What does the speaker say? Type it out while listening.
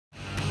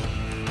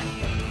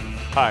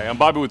Hi, I'm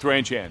Bobby with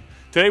Ranch Hand.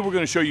 Today we're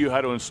going to show you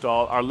how to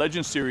install our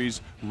Legend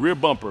Series rear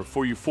bumper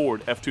for your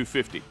Ford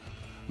F-250.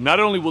 Not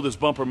only will this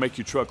bumper make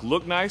your truck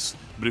look nice,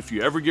 but if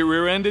you ever get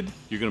rear-ended,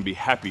 you're going to be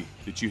happy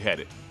that you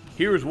had it.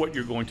 Here is what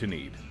you're going to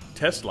need: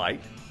 test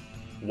light,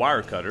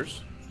 wire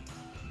cutters,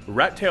 a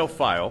rat tail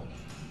file,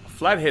 a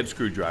flathead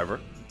screwdriver,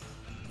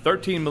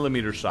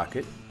 13mm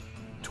socket,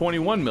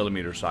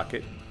 21mm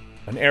socket,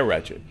 an air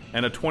ratchet,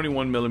 and a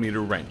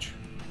 21mm wrench.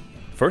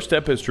 First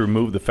step is to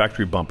remove the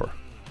factory bumper.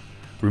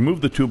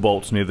 Remove the two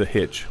bolts near the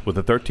hitch with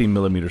a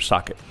 13mm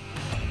socket.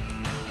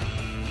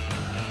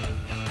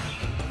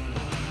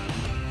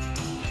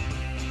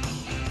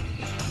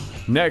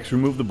 Next,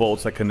 remove the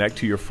bolts that connect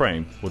to your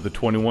frame with a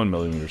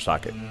 21mm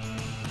socket.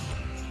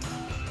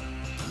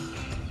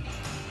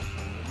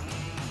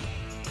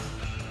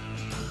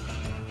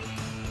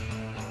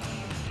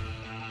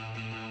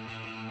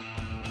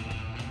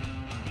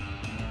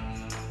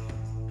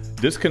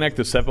 Disconnect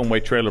the 7-way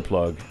trailer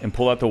plug and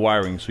pull out the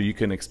wiring so you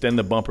can extend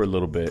the bumper a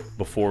little bit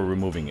before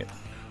removing it.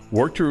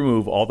 Work to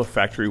remove all the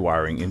factory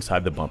wiring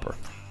inside the bumper.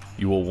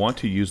 You will want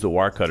to use the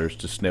wire cutters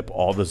to snip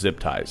all the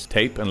zip ties,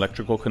 tape, and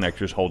electrical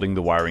connectors holding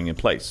the wiring in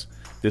place.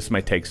 This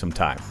may take some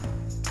time.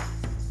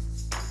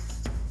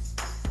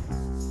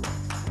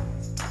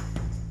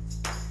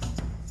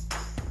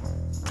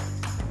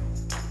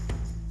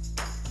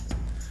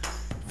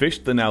 Fish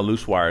the now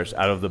loose wires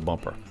out of the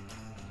bumper.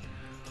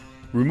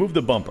 Remove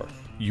the bumper.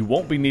 You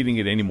won't be needing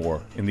it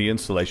anymore in the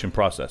installation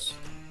process.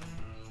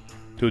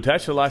 To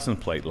attach the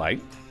license plate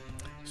light,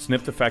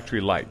 snip the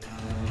factory light.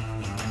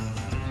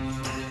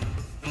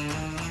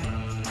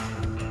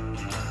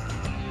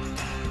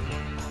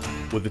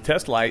 With the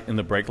test light and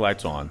the brake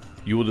lights on,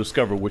 you will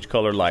discover which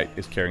color light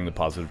is carrying the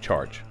positive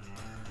charge.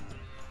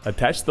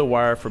 Attach the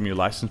wire from your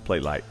license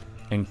plate light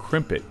and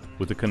crimp it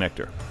with the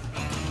connector.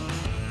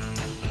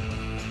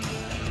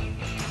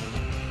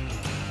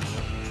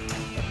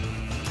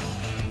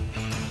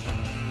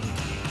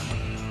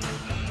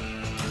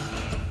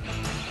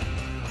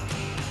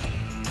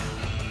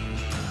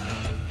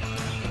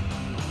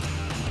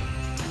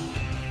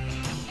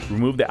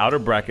 Remove the outer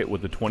bracket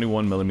with the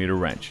 21mm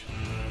wrench.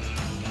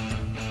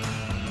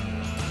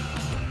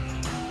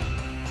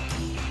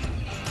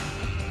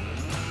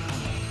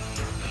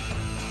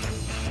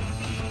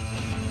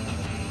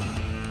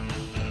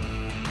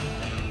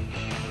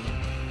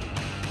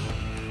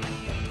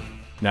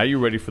 Now you're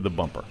ready for the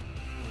bumper.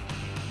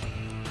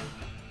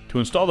 To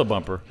install the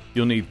bumper,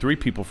 you'll need 3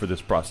 people for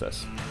this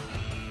process.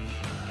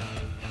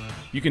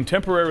 You can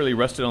temporarily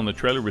rest it on the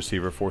trailer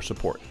receiver for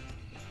support.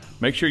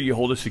 Make sure you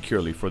hold it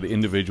securely for the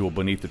individual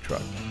beneath the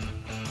truck.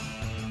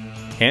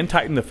 Hand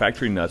tighten the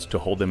factory nuts to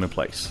hold them in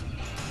place.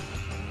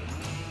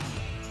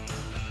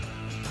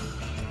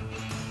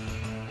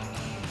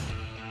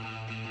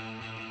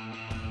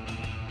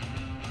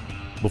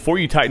 Before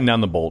you tighten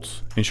down the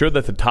bolts, ensure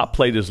that the top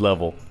plate is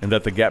level and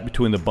that the gap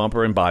between the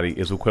bumper and body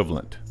is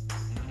equivalent.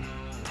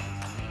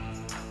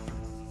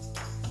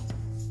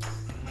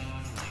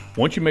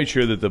 Once you make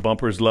sure that the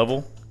bumper is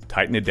level,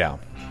 tighten it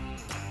down.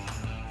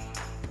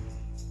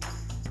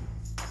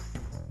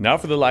 Now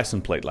for the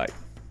license plate light.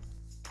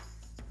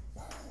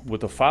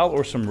 With a file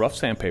or some rough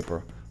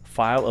sandpaper,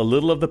 file a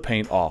little of the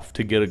paint off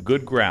to get a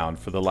good ground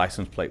for the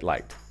license plate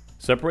light.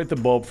 Separate the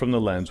bulb from the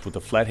lens with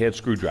a flathead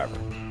screwdriver.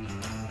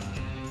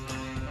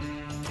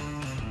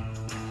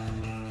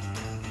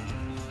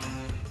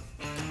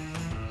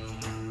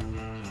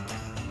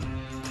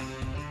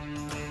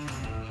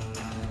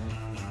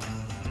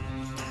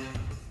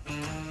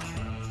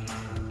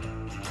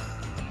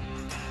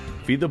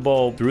 Feed the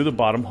bulb through the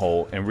bottom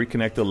hole and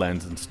reconnect the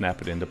lens and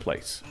snap it into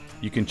place.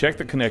 You can check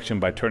the connection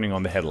by turning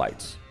on the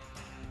headlights.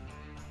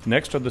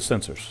 Next are the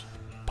sensors.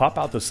 Pop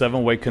out the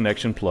 7-way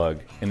connection plug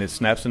and it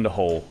snaps in the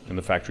hole in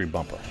the factory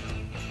bumper.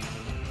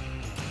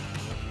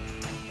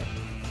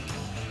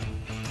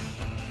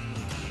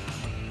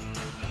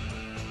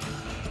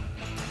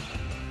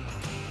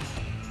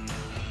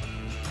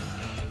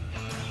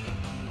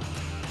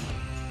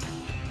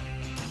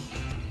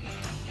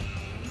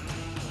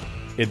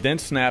 It then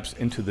snaps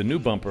into the new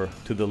bumper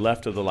to the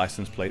left of the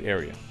license plate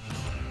area.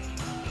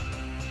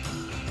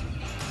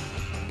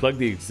 Plug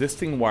the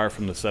existing wire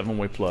from the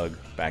 7-way plug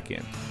back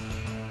in.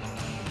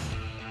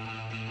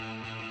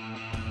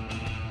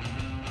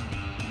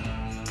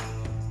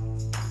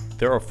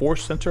 There are 4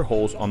 sensor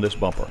holes on this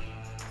bumper.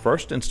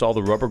 First, install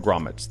the rubber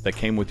grommets that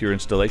came with your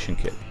installation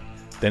kit.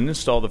 Then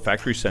install the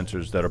factory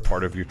sensors that are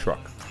part of your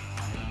truck.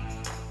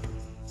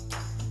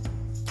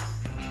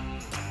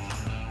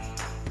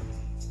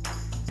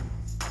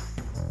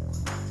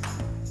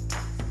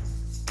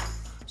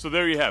 So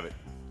there you have it.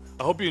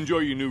 I hope you enjoy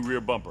your new rear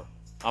bumper.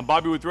 I'm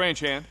Bobby with Ranch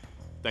Hand.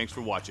 Thanks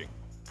for watching.